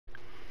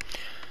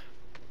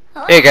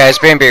Hey guys,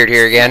 Beard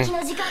here again.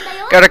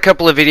 Got a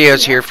couple of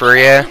videos here for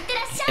you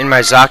in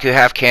my Zaku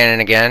half cannon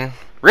again.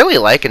 Really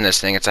liking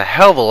this thing, it's a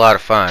hell of a lot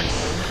of fun.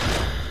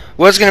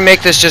 Was gonna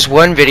make this just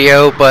one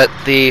video, but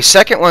the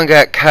second one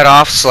got cut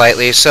off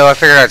slightly, so I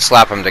figured I'd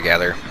slap them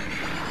together.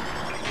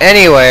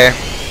 Anyway,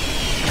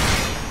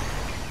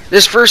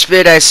 this first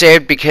vid I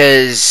saved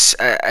because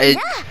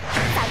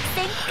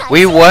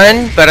we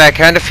won, but I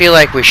kind of feel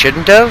like we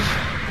shouldn't have,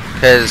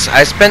 because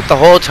I spent the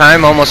whole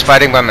time almost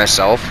fighting by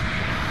myself.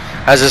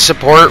 As a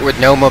support with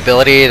no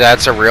mobility,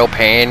 that's a real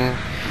pain.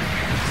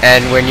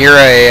 And when you're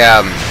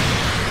a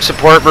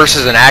support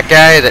versus an act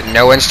guy that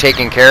no one's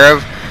taking care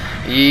of,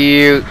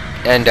 you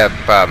end up,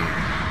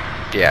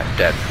 yeah,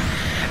 dead.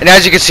 And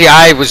as you can see,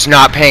 I was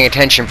not paying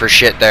attention for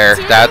shit there.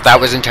 That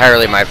was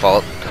entirely my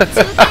fault.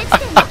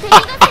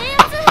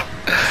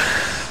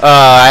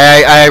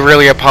 I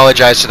really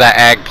apologize to that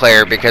ag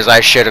player because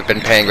I should have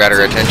been paying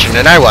better attention,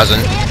 and I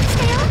wasn't.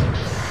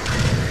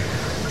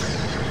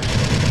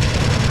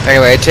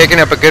 Anyway, taking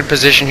up a good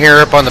position here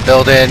up on the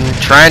building,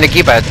 trying to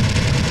keep a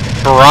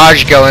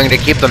barrage going to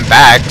keep them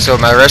back so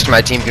the rest of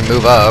my team can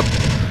move up.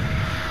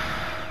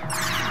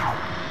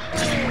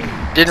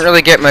 Didn't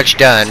really get much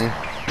done,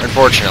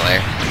 unfortunately.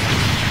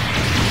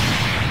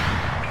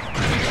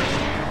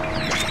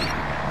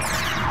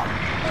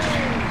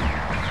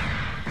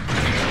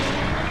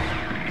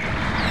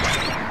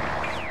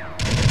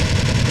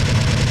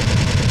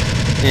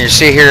 You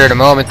see here in a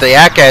moment, the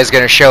Yak guy is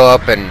going to show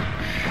up and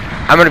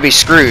I'm going to be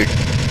screwed.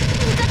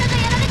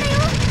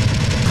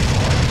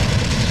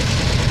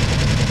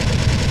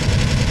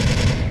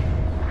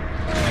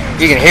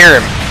 You can hear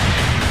him.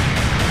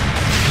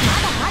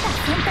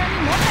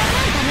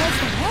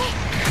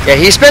 Yeah,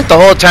 he spent the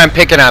whole time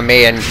picking on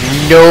me and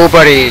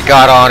nobody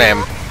got on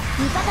him.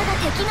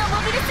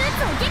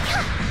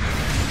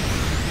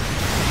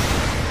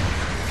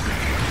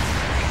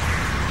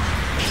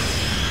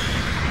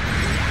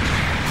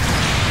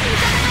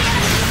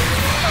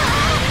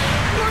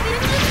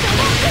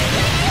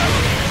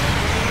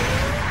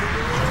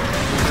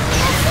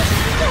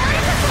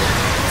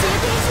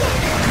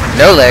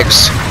 No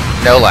legs,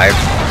 no life.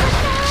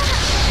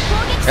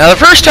 Now the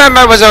first time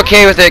I was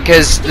okay with it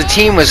because the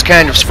team was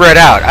kind of spread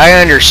out. I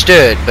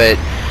understood, but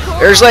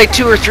there's like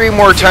 2 or 3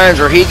 more times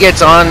where he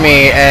gets on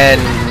me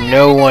and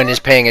no one is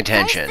paying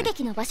attention.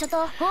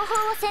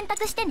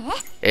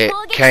 It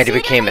kind of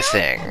became a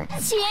thing.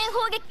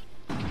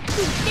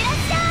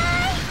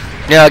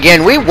 Now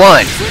again, we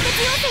won,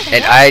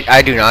 and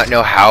I do not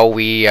know how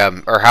we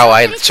or how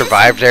I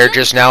survived there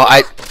just now.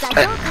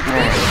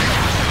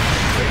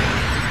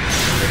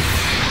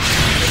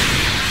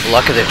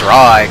 Luck of the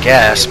draw, I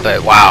guess,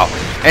 but wow.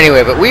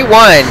 Anyway, but we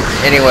won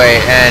anyway,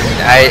 and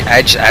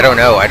I don't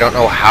know. I don't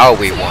know how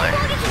we won.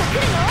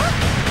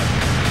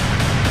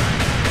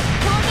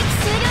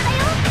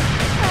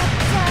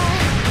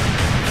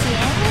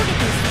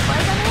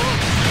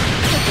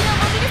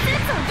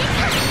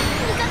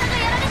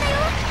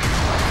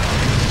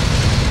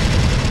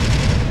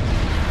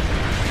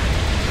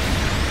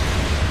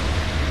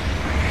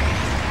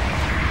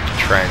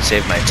 Try and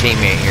save my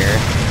teammate here.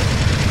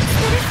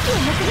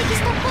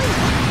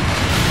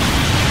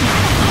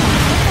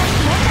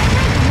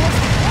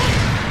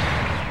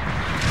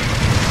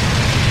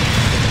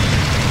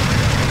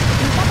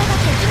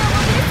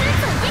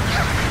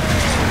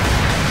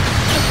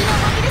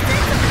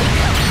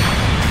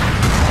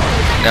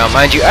 Now,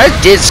 mind you, I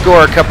did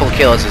score a couple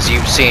kills, as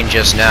you've seen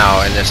just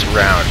now in this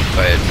round,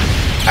 but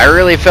I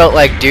really felt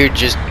like, dude,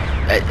 just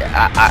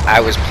I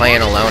was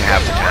playing alone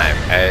half the time.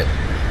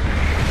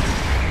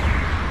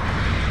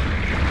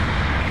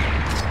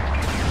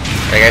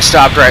 Like, I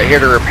stopped right here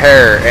to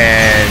repair,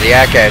 and the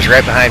Yak guy is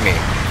right behind me.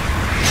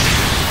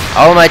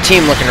 All of my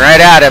team looking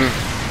right at him.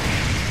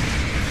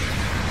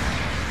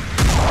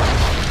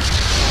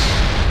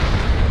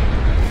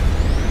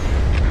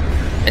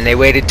 And they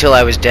waited till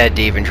I was dead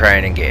to even try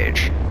and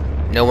engage.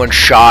 No one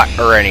shot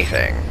or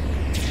anything.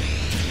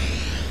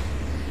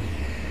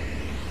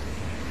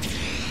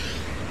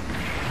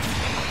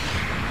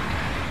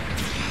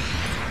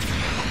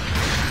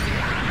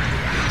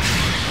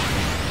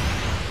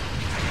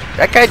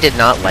 That guy did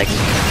not like me.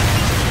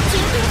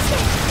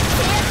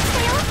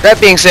 That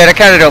being said, I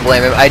kind of don't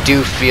blame him. I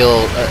do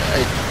feel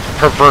a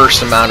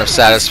perverse amount of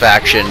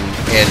satisfaction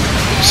in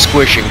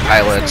squishing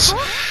pilots.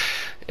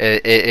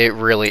 It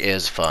really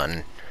is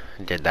fun.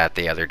 I did that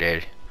the other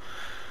day.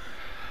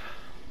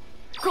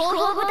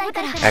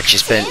 Actually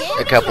spent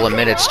a couple of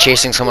minutes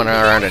chasing someone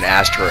around an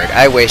asteroid.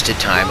 I wasted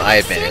time, I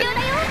admit it.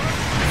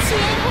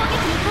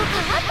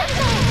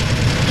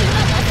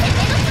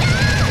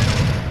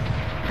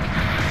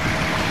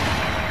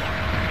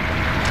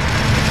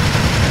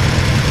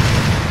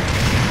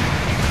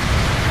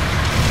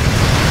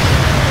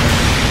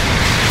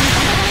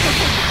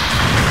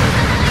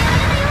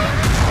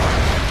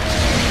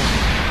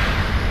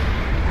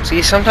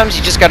 See, sometimes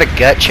you just gotta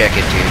gut check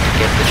it, dude, to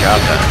get the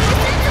job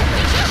done.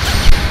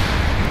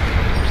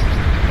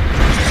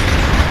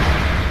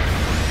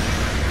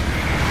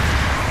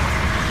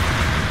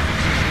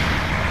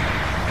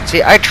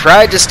 See, I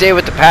tried to stay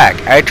with the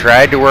pack. I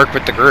tried to work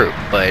with the group,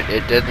 but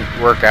it didn't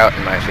work out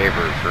in my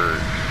favor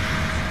for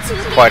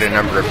quite a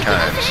number of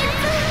times.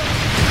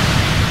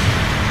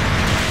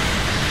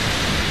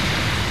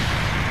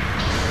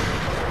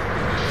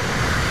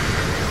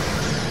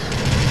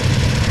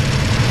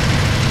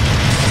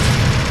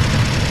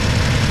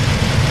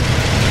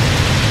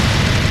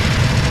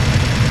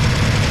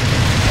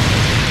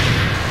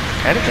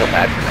 I kind of feel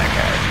bad for that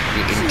guy.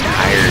 The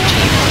entire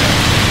team.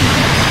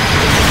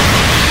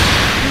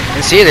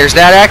 And see, there's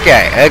that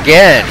guy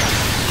again.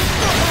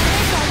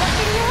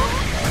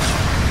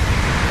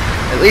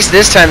 At least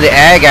this time the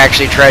ag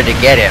actually tried to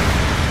get him.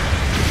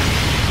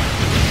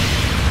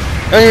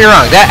 Don't get me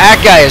wrong,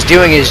 that guy is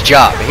doing his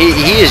job.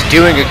 He is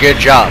doing a good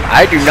job.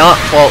 I do not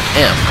fault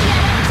him.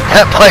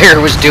 That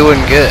player was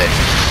doing good.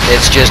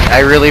 It's just,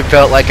 I really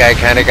felt like I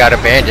kind of got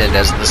abandoned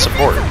as the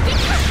support.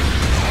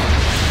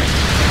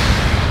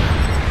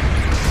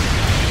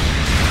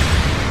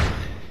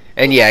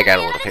 And yeah, I got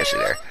a little pissy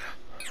there.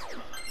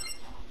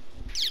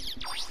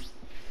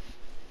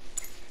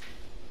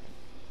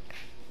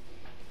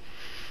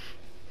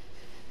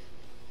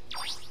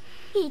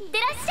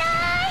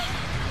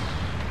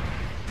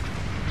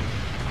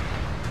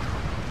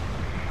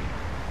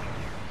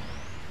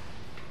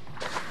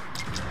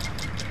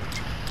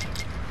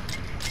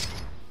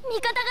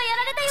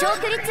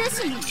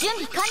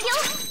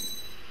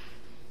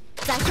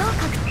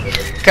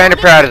 Kind of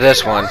proud of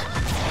this one.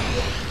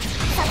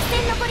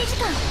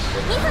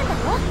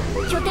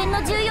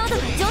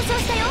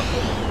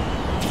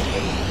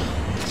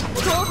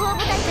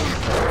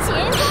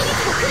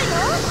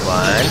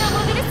 One,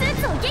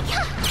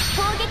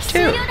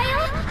 two.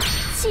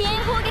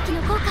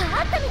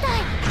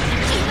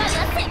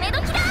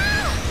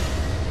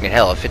 I mean,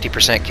 hell, a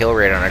 50% kill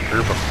rate on a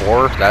group of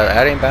 4,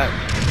 that ain't bad.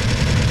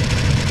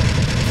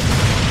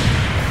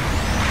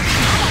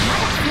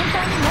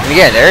 And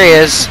again, there he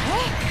is.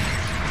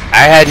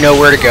 I had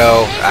nowhere to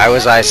go. I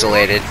was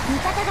isolated.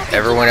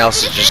 Everyone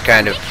else is just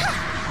kind of...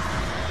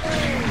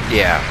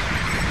 yeah.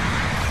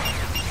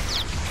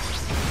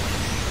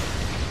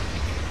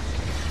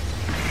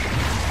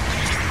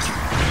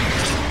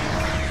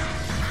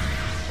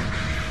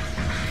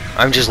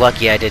 I'm just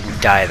lucky I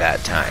didn't die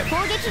that time.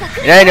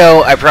 And I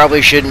know I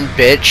probably shouldn't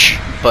bitch,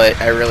 but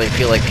I really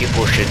feel like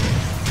people should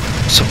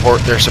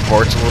support their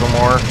supports a little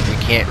more. We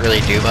can't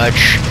really do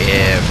much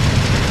if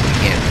we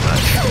can't do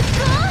much.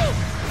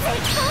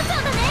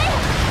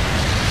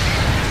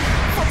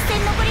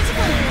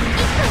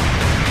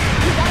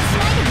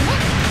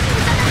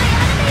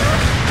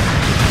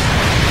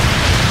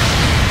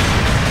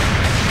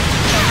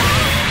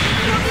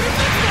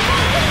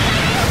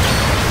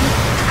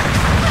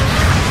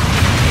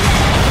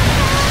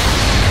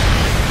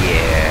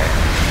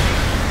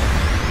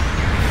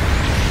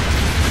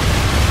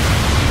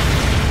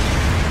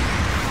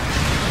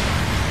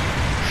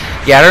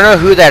 Yeah, I don't know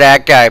who that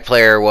Act Guy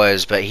player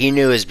was, but he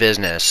knew his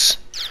business.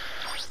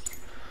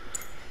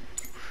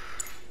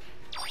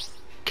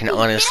 Can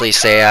honestly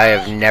say I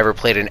have never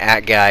played an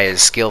Act Guy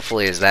as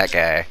skillfully as that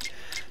guy.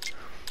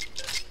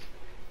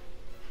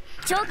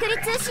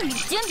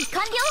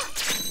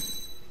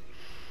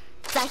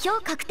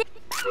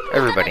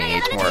 Everybody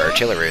needs more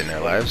artillery in their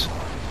lives.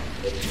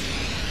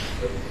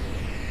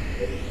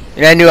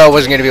 And I knew I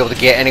wasn't going to be able to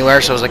get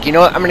anywhere, so I was like, you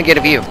know what, I'm going to get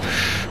a view.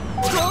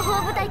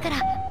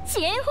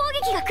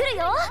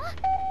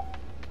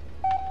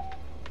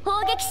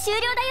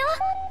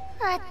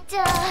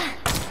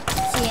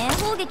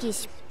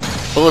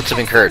 Bullets of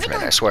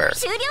encouragement, I swear.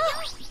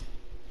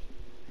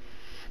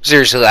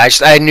 Seriously,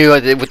 I knew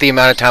that with the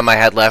amount of time I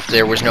had left,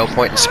 there was no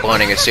point in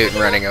spawning a suit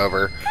and running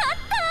over.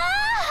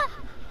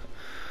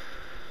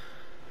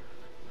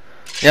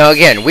 Now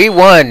again, we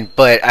won,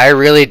 but I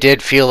really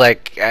did feel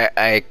like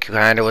I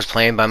kind of was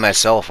playing by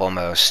myself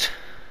almost.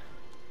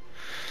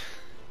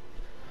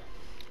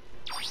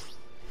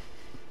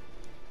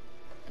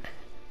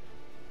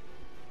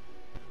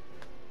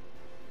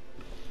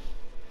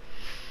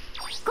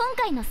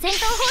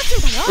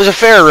 It was a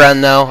fair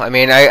run though. I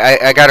mean,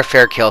 I got a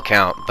fair kill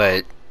count,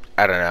 but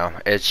I don't know.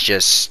 It's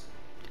just,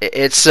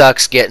 it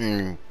sucks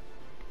getting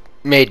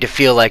made to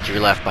feel like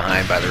you're left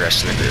behind by the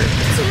rest of the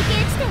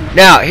group.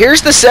 Now,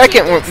 here's the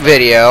second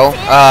video.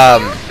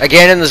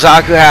 Again in the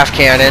Zaku half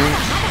cannon.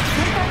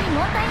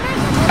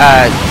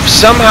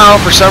 Somehow,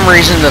 for some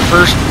reason, the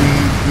first,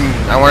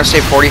 I want to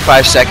say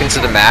 45 seconds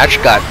of the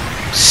match got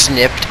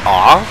snipped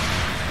off.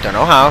 Don't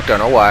know how, don't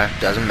know why,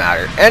 doesn't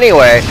matter.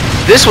 Anyway,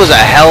 this was a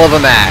hell of a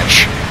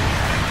match.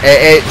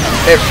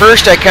 At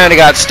first I kind of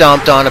got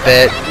stomped on a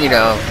bit, you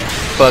know,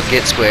 butt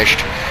get squished.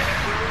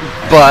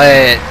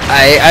 But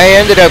I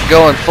ended up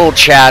going full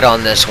Chad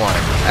on this one.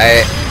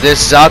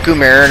 This Zaku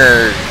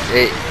Mariner,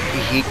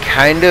 he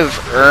kind of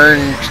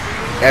earned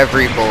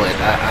every bullet,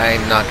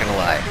 I'm not gonna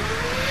lie.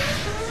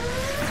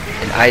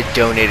 And I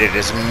donated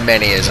as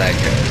many as I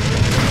could.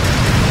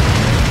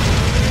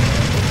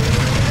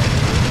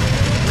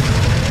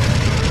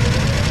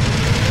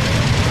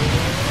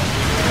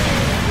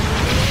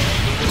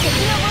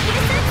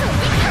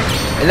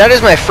 And that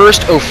is my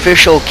first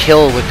official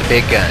kill with the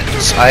big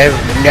guns. I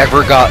have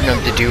never gotten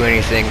them to do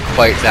anything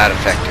quite that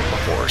effective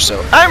before,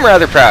 so I'm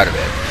rather proud of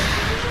it.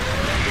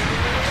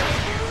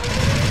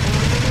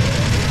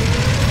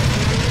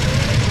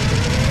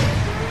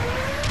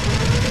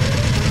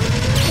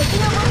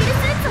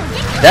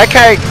 That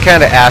guy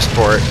kind of asked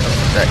for it,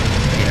 that,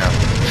 you know.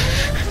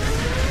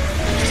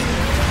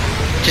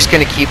 Just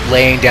gonna keep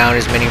laying down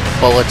as many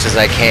bullets as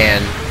I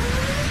can.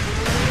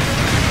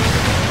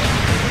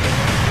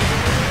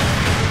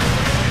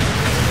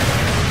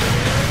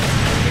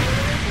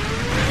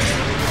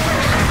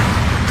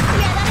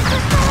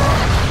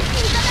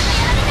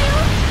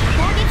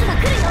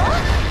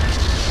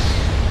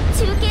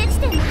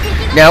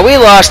 Now we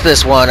lost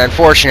this one,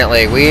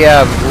 unfortunately. We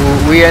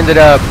ended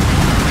up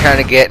kind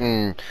of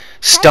getting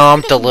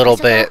stomped a little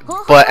bit,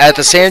 but at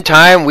the same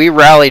time we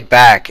rallied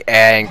back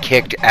and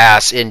kicked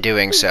ass in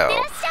doing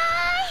so.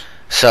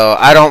 So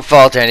I don't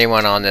fault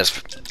anyone on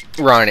this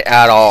run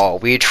at all.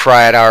 We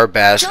tried our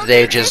best.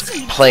 They just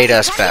played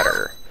us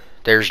better.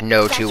 There's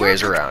no two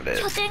ways around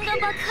it.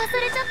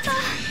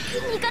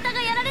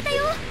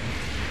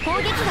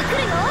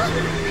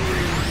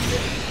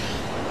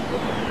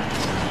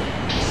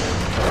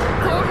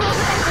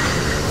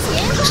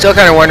 Still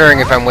kind of wondering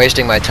if I'm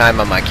wasting my time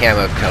on my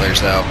camo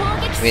colors, though.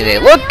 I mean, they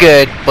look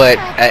good, but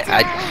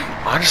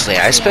honestly,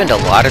 I spend a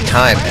lot of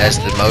time as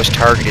the most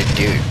targeted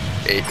dude.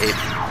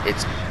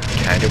 It's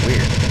kind of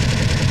weird.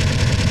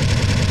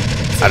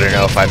 I don't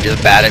know if I'm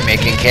just bad at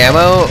making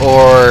camo,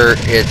 or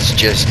it's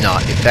just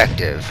not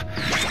effective.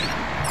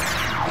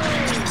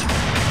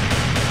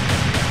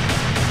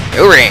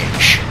 No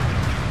range.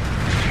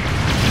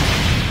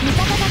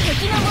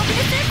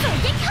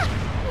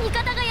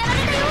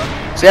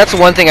 So that's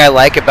the one thing I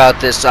like about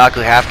this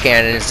Zaku half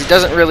cannon, is it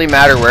doesn't really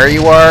matter where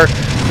you are.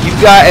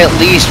 You've got at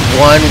least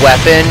one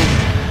weapon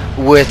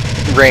with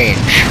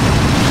range.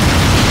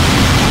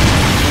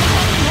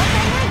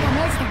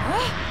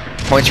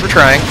 Points for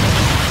trying.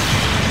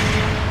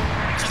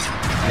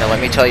 Now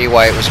let me tell you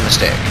why it was a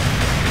mistake.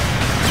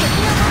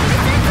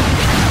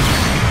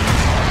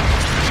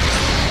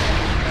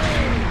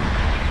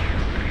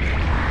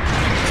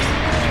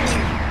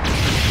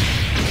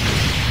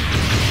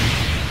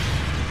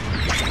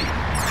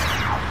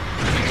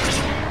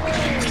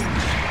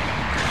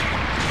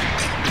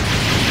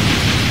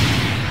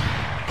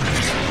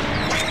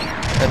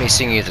 Let me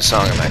sing you the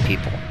song of my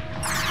people.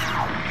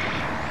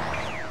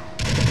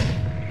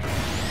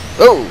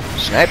 Oh,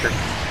 sniper.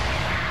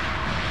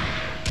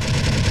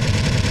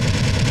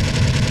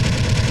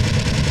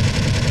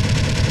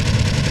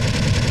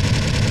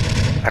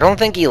 I don't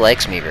think he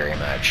likes me very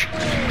much.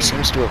 He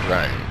seems to have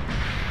run.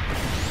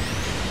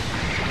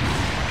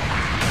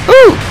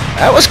 Ooh,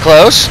 that was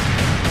close.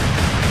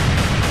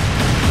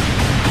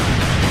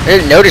 I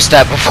didn't notice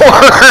that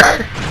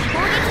before.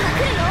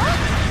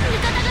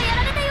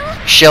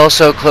 Shell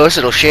so close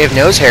it'll shave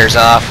nose hairs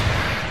off.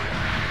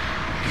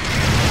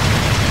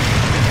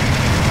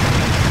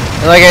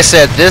 And like I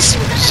said, this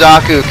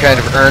Zaku kind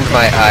of earned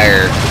my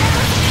ire.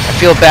 I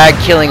feel bad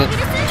killing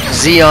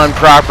Xeon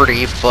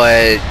property,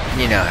 but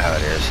you know how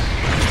it is.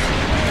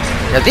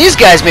 Now these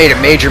guys made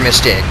a major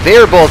mistake. They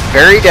are both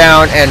very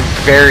down and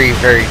very,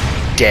 very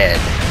dead.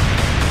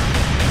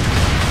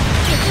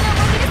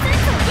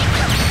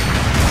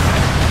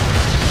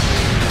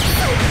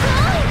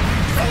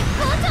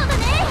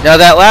 Now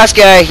that last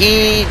guy,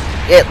 he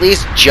at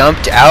least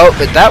jumped out,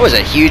 but that was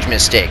a huge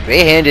mistake.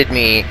 They handed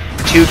me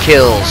 2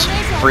 kills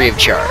free of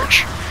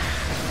charge.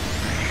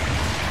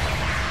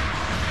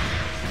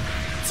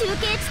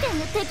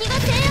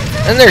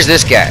 And there's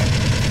this guy.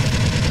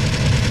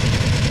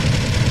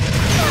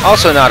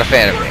 Also not a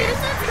fan of me.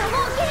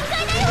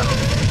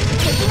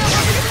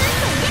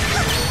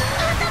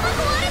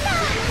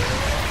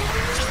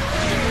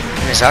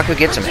 Did Zaku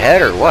get some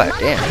head or what?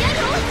 Damn.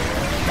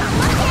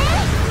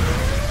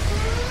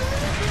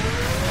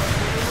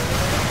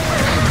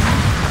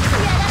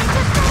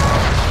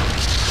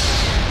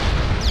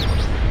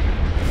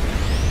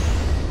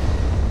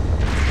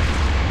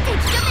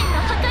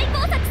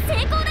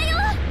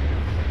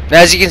 Now,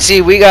 as you can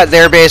see, we got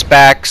their base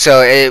back,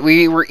 so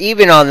we were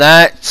even on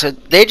that, so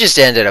they just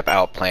ended up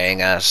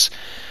outplaying us.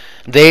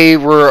 They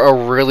were a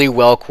really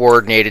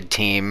well-coordinated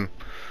team.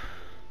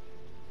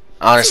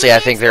 Honestly, I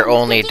think their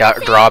only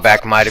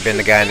drawback might have been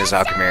the guy in the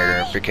Zaku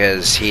mirror,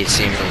 because he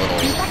seemed a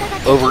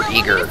little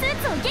over-eager.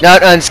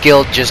 Not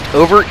unskilled, just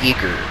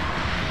over-eager.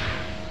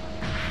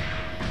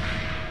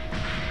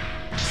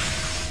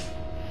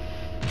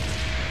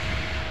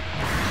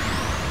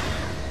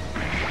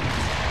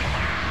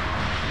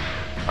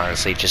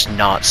 Honestly, just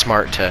not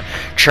smart to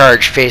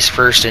charge face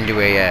first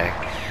into a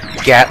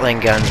Gatling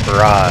gun's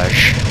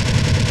barrage.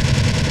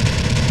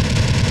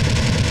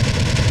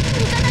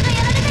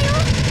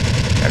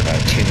 Got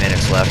about 2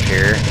 minutes left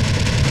here.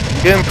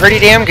 Doing pretty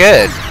damn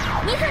good.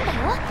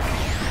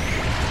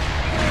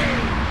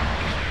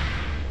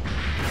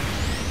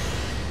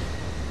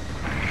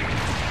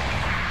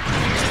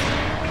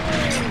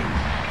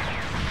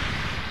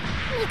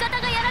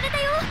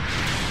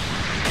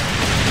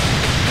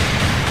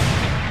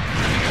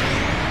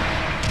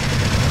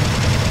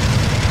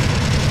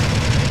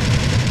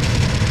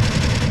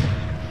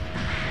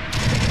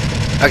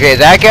 Okay,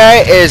 that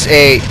guy is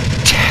a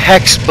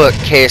textbook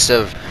case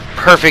of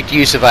perfect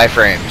use of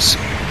iframes.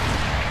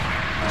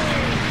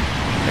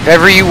 If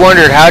ever you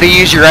wondered how to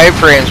use your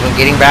iframes when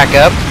getting back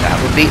up, that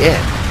would be it.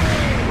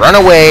 Run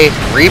away,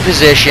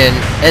 reposition,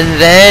 and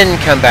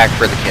then come back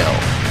for the kill.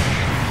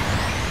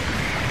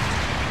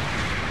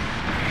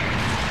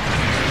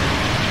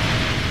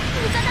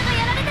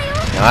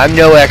 Now, I'm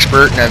no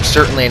expert, and I'm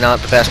certainly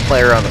not the best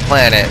player on the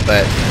planet,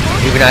 but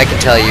even I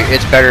can tell you,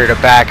 it's better to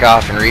back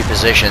off and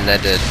reposition than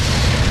to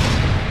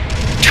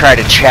try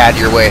to chad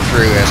your way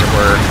through, as it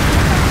were.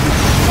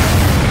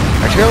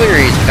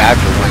 Artillery is bad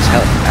for one's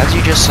health, as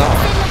you just saw.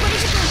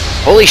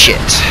 Holy shit.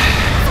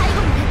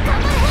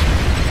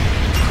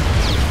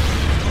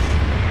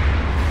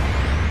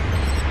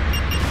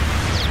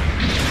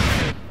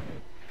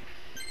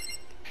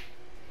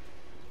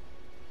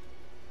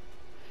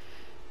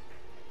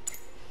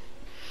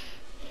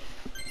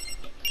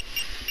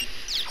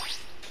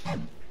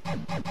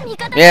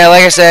 Yeah,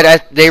 like I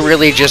said, they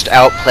really just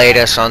outplayed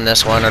us on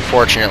this one,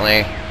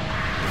 unfortunately.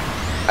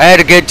 I had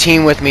a good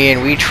team with me,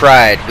 and we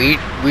tried. We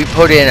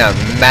put in a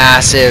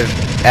massive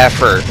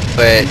effort,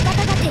 but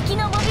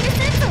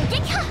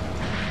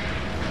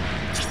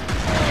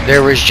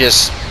there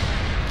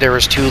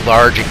was too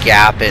large a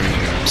gap in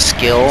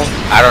skill.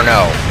 I don't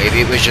know.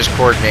 Maybe it was just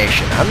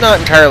coordination. I'm not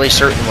entirely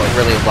certain what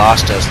really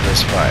lost us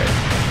this fight.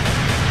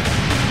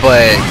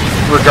 But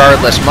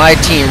regardless, my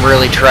team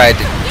really tried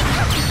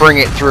to bring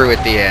it through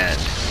at the end.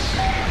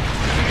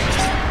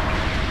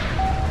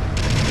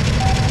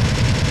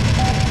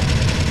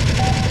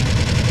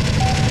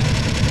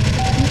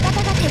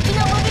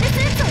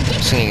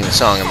 I'm singing the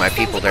song of my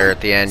people there at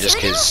the end just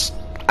because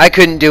I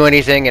couldn't do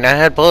anything and I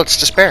had bullets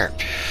to spare.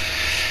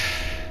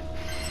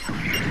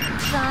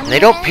 And they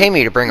don't pay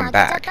me to bring them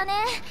back.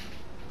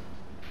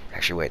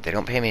 Actually, wait, they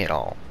don't pay me at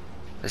all.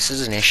 This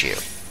is an issue.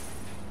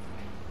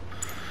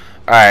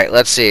 Alright,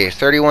 let's see.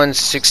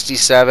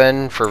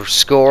 3167 for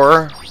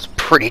score. It's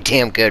pretty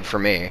damn good for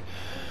me.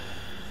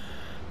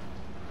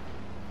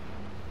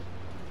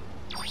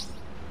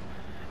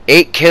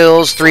 8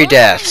 kills, 3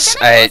 deaths.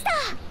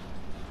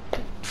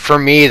 For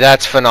me,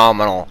 that's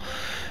phenomenal.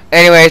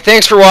 Anyway,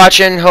 thanks for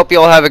watching. Hope you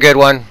all have a good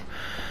one.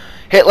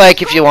 Hit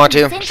like if you want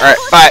to. Alright,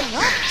 bye.